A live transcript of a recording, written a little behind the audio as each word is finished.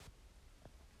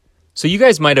So you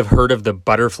guys might have heard of the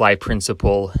butterfly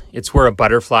principle. It's where a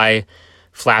butterfly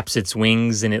flaps its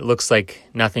wings and it looks like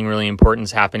nothing really important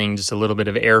is happening, just a little bit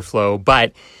of airflow.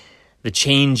 But the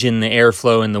change in the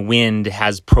airflow and the wind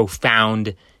has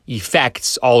profound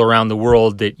effects all around the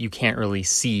world that you can't really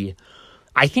see.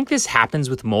 I think this happens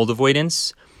with mold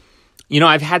avoidance.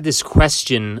 I've had this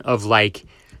question of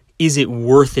is it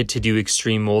worth it to do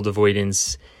extreme mold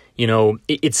avoidance?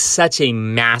 It's such a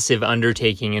massive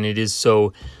undertaking and it is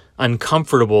so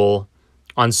uncomfortable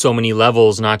on so many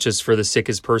levels, not just for the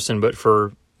sickest person, but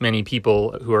for many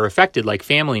people who are affected, like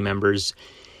family members.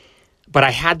 But I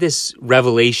had this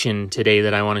revelation today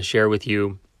that I want to share with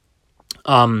you.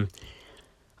 I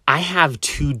have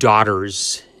 2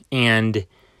 daughters, and,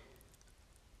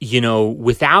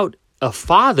 without a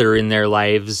father in their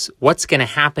lives, what's going to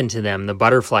happen to them? The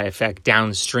butterfly effect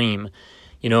downstream.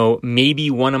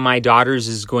 Maybe one of my daughters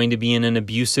is going to be in an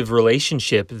abusive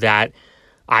relationship that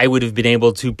I would have been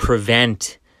able to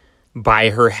prevent by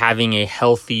her having a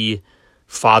healthy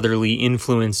fatherly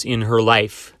influence in her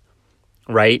life,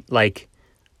 right? Like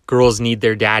girls need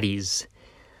their daddies.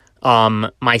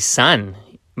 My son,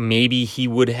 maybe he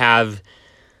would have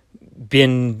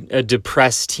been a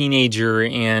depressed teenager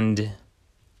and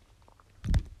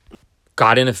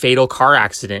got in a fatal car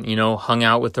accident, hung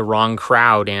out with the wrong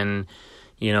crowd and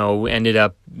ended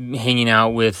up hanging out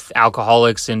with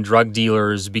alcoholics and drug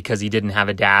dealers because he didn't have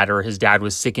a dad or his dad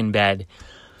was sick in bed.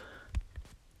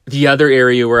 The other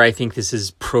area where I think this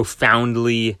is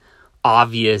profoundly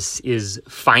obvious is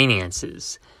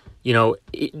finances.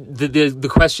 The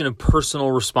question of personal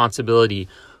responsibility.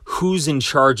 Who's in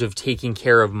charge of taking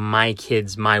care of my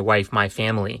kids, my wife, my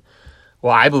family?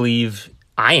 Well, I believe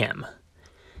I am.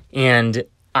 And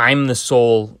I'm the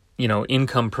sole,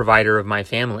 income provider of my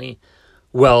family.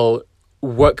 Well,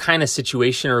 what kind of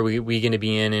situation are we going to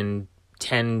be in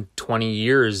 10, 20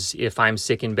 years if I'm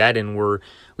sick in bed and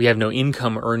we have no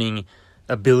income earning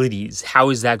abilities? How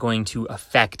is that going to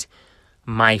affect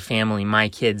my family, my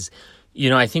kids?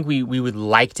 I think we would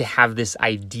like to have this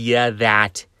idea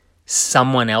that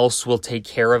someone else will take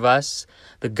care of us,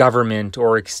 the government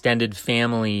or extended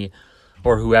family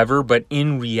or whoever. But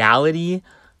in reality,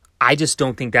 I just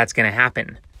don't think that's going to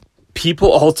happen.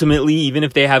 People ultimately, even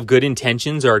if they have good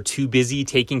intentions, are too busy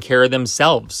taking care of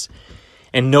themselves.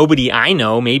 And nobody I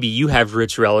know, maybe you have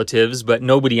rich relatives, but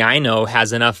nobody I know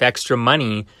has enough extra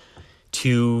money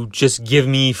to just give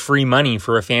me free money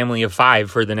for a family of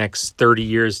 5 for the next 30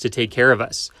 years to take care of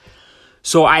us.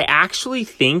 So I actually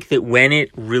think that when it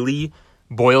really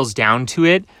boils down to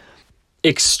it,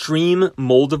 extreme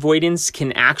mold avoidance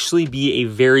can actually be a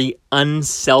very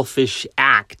unselfish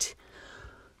act,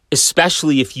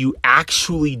 especially if you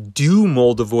actually do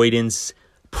mold avoidance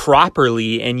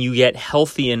properly and you get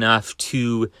healthy enough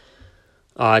to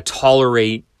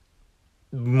tolerate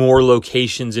more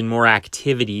locations and more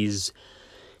activities.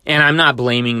 And I'm not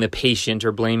blaming the patient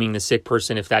or blaming the sick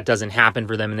person if that doesn't happen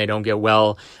for them and they don't get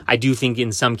well. I do think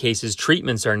in some cases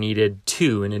treatments are needed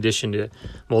too, in addition to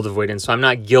mold avoidance. So I'm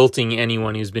not guilting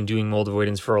anyone who's been doing mold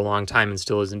avoidance for a long time and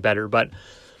still isn't better. But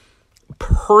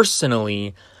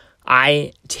personally,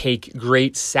 I take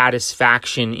great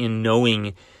satisfaction in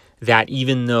knowing that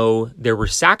even though there were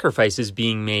sacrifices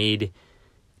being made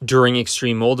during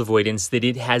extreme mold avoidance, that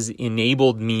it has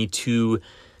enabled me to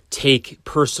take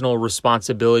personal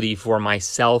responsibility for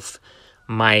myself,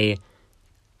 my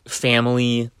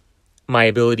family, my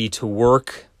ability to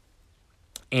work,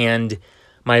 and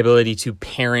my ability to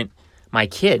parent my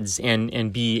kids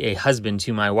and be a husband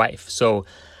to my wife. So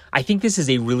I think this is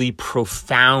a really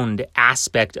profound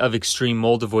aspect of extreme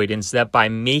mold avoidance, that by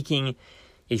making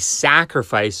a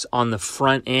sacrifice on the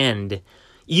front end,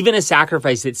 even a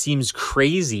sacrifice that seems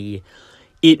crazy,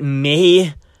 it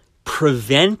may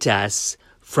prevent us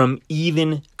from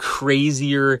even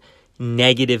crazier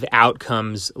negative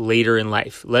outcomes later in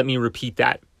life. Let me repeat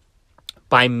that.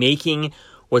 By making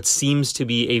what seems to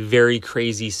be a very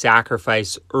crazy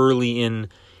sacrifice early in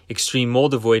extreme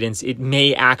mold avoidance, it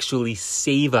may actually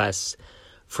save us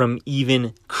from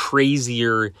even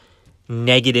crazier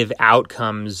negative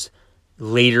outcomes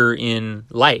later in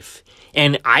life.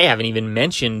 And I haven't even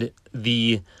mentioned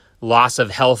the loss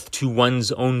of health to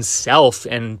one's own self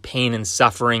and pain and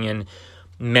suffering and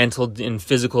mental and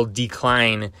physical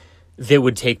decline that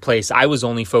would take place. I was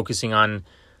only focusing on,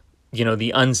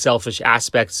 the unselfish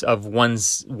aspects of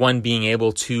one being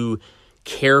able to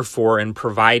care for and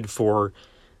provide for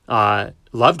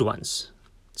loved ones.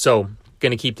 So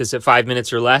going to keep this at 5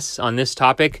 minutes or less on this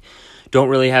topic. Don't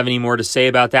really have any more to say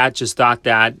about that. Just thought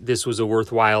that this was a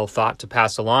worthwhile thought to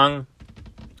pass along.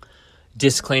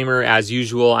 Disclaimer, as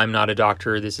usual, I'm not a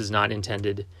doctor. This is not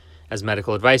intended as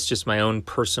medical advice, just my own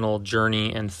personal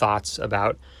journey and thoughts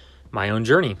about my own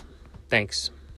journey. Thanks.